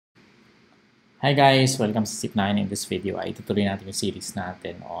Hi guys! Welcome sa Step 9. In this video ay itutuloy natin yung series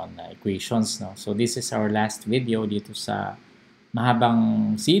natin on equations. No? So this is our last video dito sa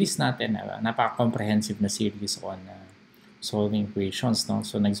mahabang series natin. Napaka-comprehensive na series on solving equations. No?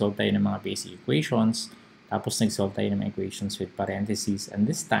 So nag-solve tayo ng mga basic equations. Tapos nag-solve tayo ng mga equations with parentheses. And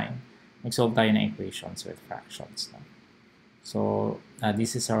this time, nag-solve tayo ng equations with fractions. No? So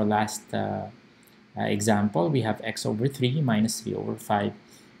this is our last example. We have x over 3 minus 3 over 5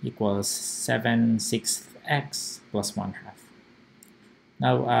 equals 7/6 x plus 1/2.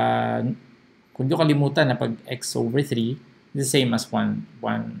 Now, kung nyo kalimutan na pag x over 3 is the same as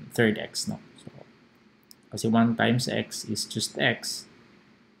 1/3 x. No? So, kasi 1 times x is just x.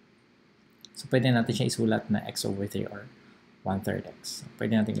 So, pwede natin siya isulat na x over 3 or 1/3 x. So,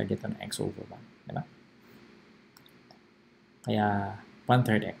 pwede natin lagyan ito na x over 1. Diba? Kaya,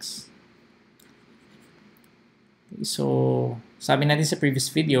 1/3 x. So, sabi natin sa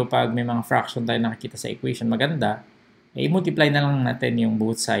previous video, pag may mga fraction tayo nakikita sa equation maganda, ay multiply na lang natin yung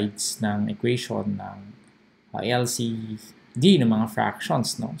both sides ng equation ng LCD ng mga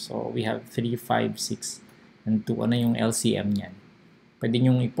fractions. No? So, we have 3, 5, 6, and 2. Ano yung LCM niyan? Pwede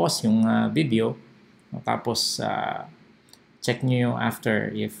nyo i-pause yung video, no? Tapos check nyo yung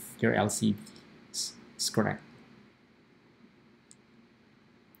after if your LCD is correct.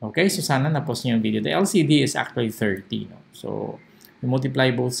 Okay, so sana na-pause nyo yung video. The LCD is actually 30. No? So, we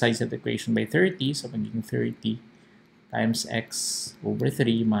multiply both sides of the equation by 30. So, magiging 30 times x over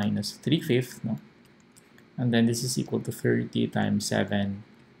 3 minus 3/5. No? And then this is equal to 30 times 7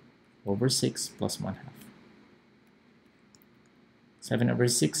 over 6 plus 1/2. 7 over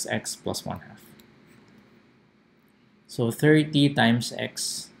 6x plus 1/2. So, 30 times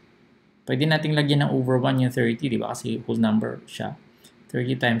x. Pwede nating lagyan ng over 1 yung 30, di ba? Kasi whole number siya.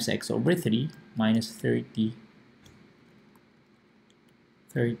 30 times x over 3 minus 30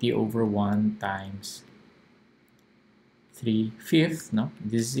 over 1 times 3/5, no?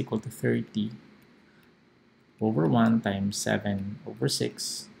 This is equal to 30 over 1 times 7 over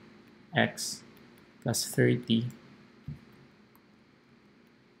 6 x plus 30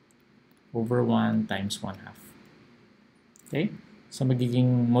 over 1 times 1/2. Okay? So,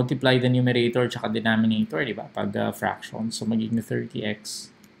 magiging multiply the numerator tsaka denominator, di ba? Pag fraction. So, magiging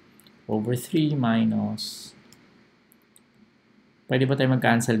 30x over 3 minus... Pwede ba tayo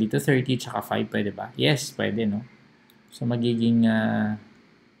mag-cancel dito? 30 tsaka 5, pwede ba? Yes, pwede, no? So, magiging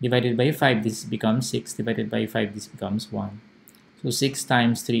divided by 5, this becomes 6. Divided by 5, this becomes 1. So, 6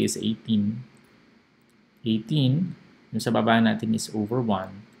 times 3 is 18. 18. Yung sa baba natin is over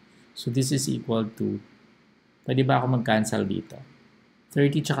 1. So, this is equal to... Pwede ba ako mag-cancel dito?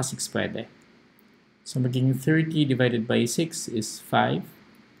 30 tsaka 6 pwede. So, magiging 30 divided by 6 is 5.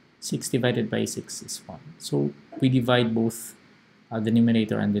 6 divided by 6 is 1. So, we divide both the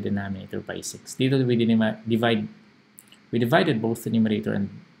numerator and the denominator by 6. Dito, we divided both the numerator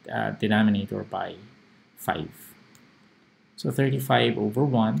and denominator by 5. So, 35 over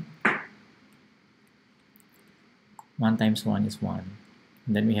 1. 1 times 1 is 1.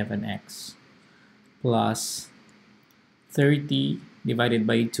 And then we have an x plus 30 divided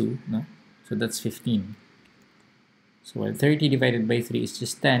by 2, no? So that's 15. So 30 divided by 3 is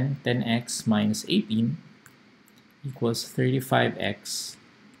just 10. 10x minus 18 equals 35x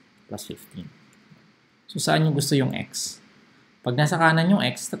plus 15. So saan yung gusto yung x? Pag nasa kanan yung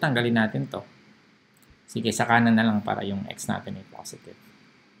x, tatanggalin natin to. Sige, sa kanan na lang para yung x natin ay positive.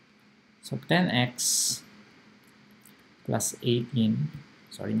 So 10x plus 18,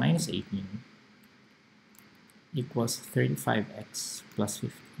 sorry, minus 18 equals 35x plus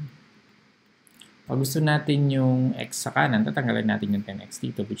 15. Pag gusto natin yung x sa kanan, tatanggalin natin yung 10x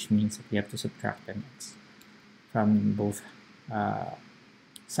dito, which means that we have to subtract 10x from both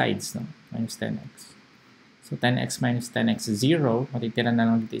sides, no? Minus 10x. So 10x minus 10x is 0. Matitira na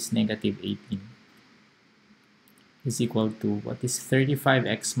lang dito is negative 18. Is equal to, what is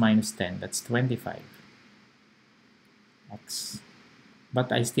 35x minus 10? That's 25x.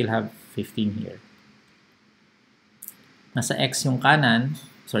 But I still have 15 here. Nasa x yung kanan,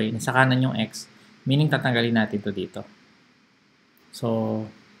 nasa kanan yung x, meaning tatanggalin natin to dito.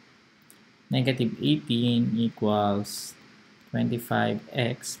 So, negative 18 equals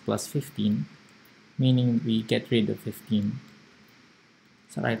 25x plus 15, meaning we get rid of 15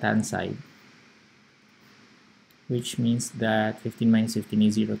 sa right-hand side, which means that 15 minus 15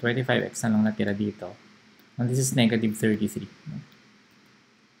 is 0. 25x na lang natira dito. And this is negative 33.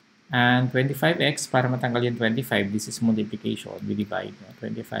 And 25x, para matanggal yung 25, this is multiplication. We divide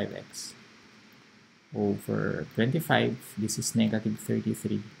 25x over 25. This is negative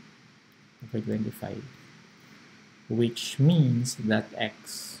 33 over 25. Which means that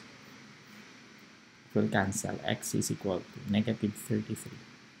x will cancel. X is equal to negative 33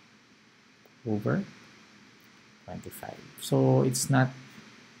 over 25. So it's not,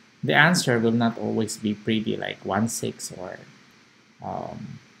 the answer will not always be pretty like 1/6 or a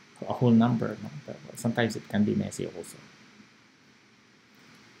whole number. No? But sometimes it can be messy also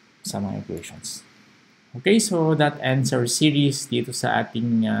sa mga equations. Okay, so that ends our series dito sa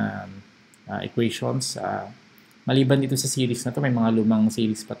ating equations. Maliban dito sa series na to, may mga lumang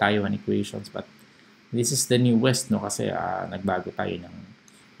series pa tayo on equations, but this is the newest, no, kasi nagbago tayo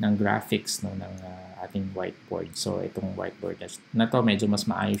ng graphics, no, ng ating whiteboard. So itong whiteboard na to, medyo mas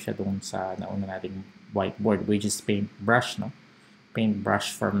maayos siya doon sa nauna nating whiteboard, which is paintbrush, no,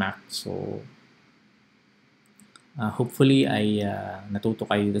 paintbrush for Mac. So hopefully ay natuto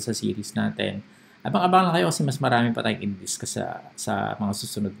kayo dito sa series natin. Abang-abang lang kayo kasi mas marami pa tayong i-discuss sa mga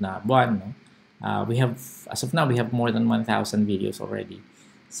susunod na buwan, no? We have, as of now, we have more than 1,000 videos already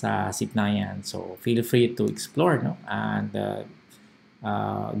sa SIP na yan. So feel free to explore, no? And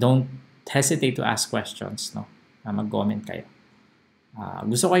don't hesitate to ask questions, no? Mag-comment kayo.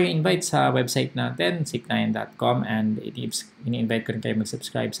 Gusto ko kayo invite sa website natin, sip9.com, and ini-invite ko rin kayo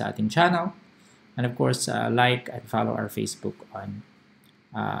mag-subscribe sa ating channel. And of course, like and follow our Facebook on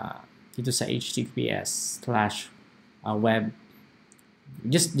dito sa https:/web.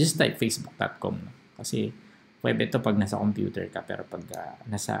 Just type facebook.com, no? Kasi web ito pag nasa computer ka, pero pag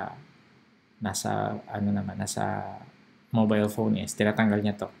nasa mobile phone is tinatanggal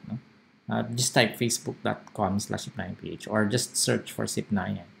niya to, no? Just type facebook.com/sip9ph or just search for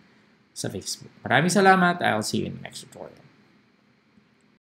sip9 sa Facebook. Maraming salamat. I'll see you in the next tutorial.